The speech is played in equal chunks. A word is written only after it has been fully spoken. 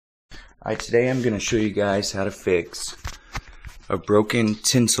Alright, today I'm going to show you guys how to fix a broken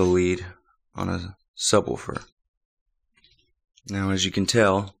tinsel lead on a subwoofer. Now, as you can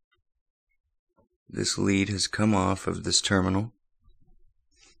tell, this lead has come off of this terminal.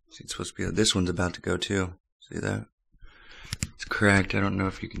 See, it's supposed to be, this one's about to go too. See that? It's cracked. I don't know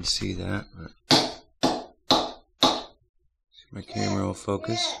if you can see that, but see, my camera will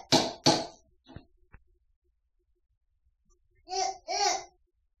focus.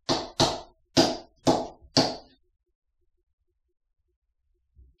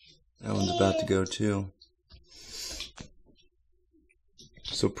 That one's about to go too.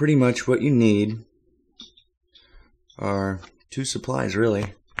 So pretty much what you need are two supplies,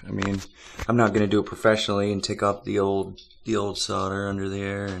 really. I mean, I'm not going to do it professionally and take off the old solder under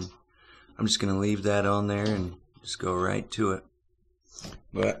there, and I'm just going to leave that on there and just go right to it.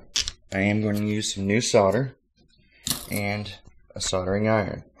 But I am going to use some new solder and a soldering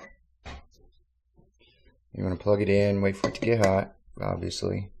iron. You want to plug it in, wait for it to get hot,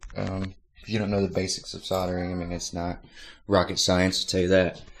 obviously. If you don't know the basics of soldering, I mean, it's not rocket science, I'll tell you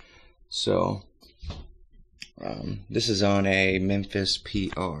that. So, this is on a Memphis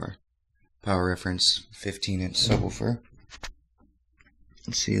PR, power reference 15-inch subwoofer.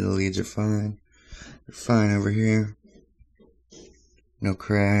 Let's see, the leads are fine. They're fine over here. No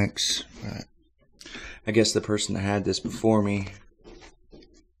cracks. But I guess the person that had this before me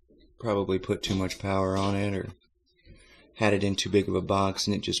probably put too much power on it, or had it in too big of a box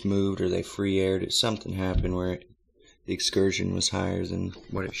and it just moved, or they free aired it. Something happened where the excursion was higher than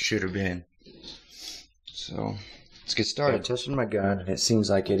what it should have been. So let's get started. I tested my gun and it seems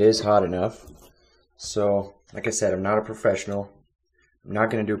like it is hot enough. So like I said, I'm not a professional. I'm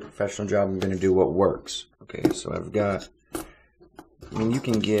not going to do a professional job. I'm going to do what works. Okay, so I've got, I mean, you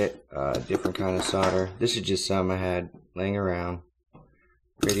can get different kind of solder. This is just some I had laying around.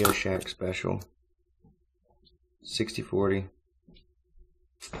 Radio Shack special. 60-40,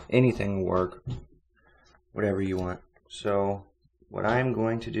 anything will work, whatever you want. So what I'm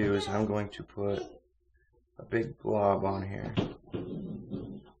going to do is I'm going to put a big blob on here.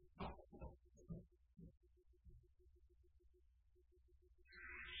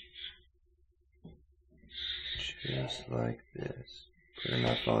 Just like this. Put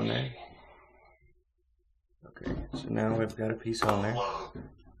enough on there. Okay, so now we've got a piece on there.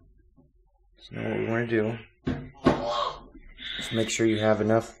 So now what we want to do, just make sure you have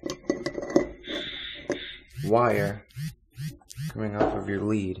enough wire coming off of your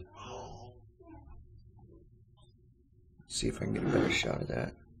lead. See if I can get a better shot of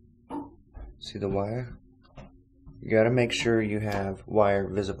that. See the wire? You gotta make sure you have wire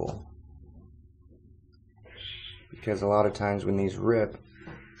visible, because a lot of times when these rip,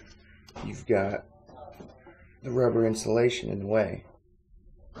 you've got the rubber insulation in the way.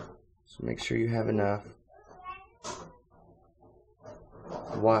 So make sure you have enough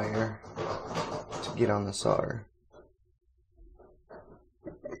wire to get on the solder.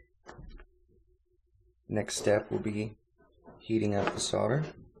 Next step will be heating up the solder.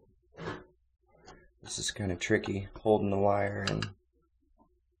 This is kind of tricky, holding the wire and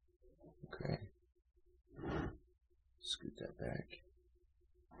okay. Scoot that back.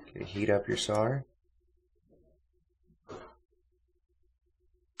 Okay, heat up your solder.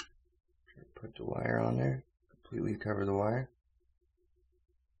 Put the wire on there, completely cover the wire.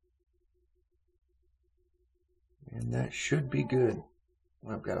 And that should be good.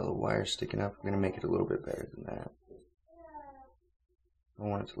 Well, I've got a little wire sticking up. I'm going to make it a little bit better than that. I don't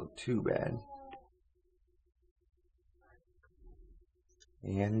want it to look too bad.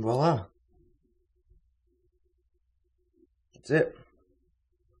 And voila. That's it.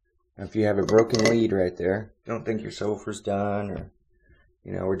 Now, if you have a broken lead right there, don't think your subwoofer's done, or,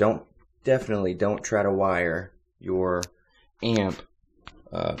 you know, or definitely don't try to wire your amp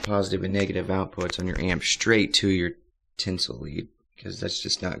positive and negative outputs on your amp straight to your tinsel lead, because that's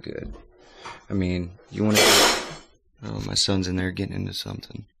just not good. I mean, you want to oh, my son's in there getting into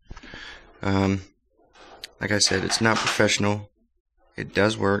something. Like I said, it's not professional. It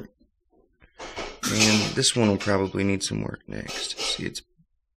does work. And this one will probably need some work next. See, it's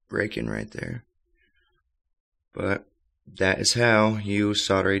breaking right there. But that is how you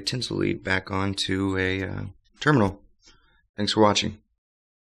solder a tinsel lead back onto a terminal. Thanks for watching.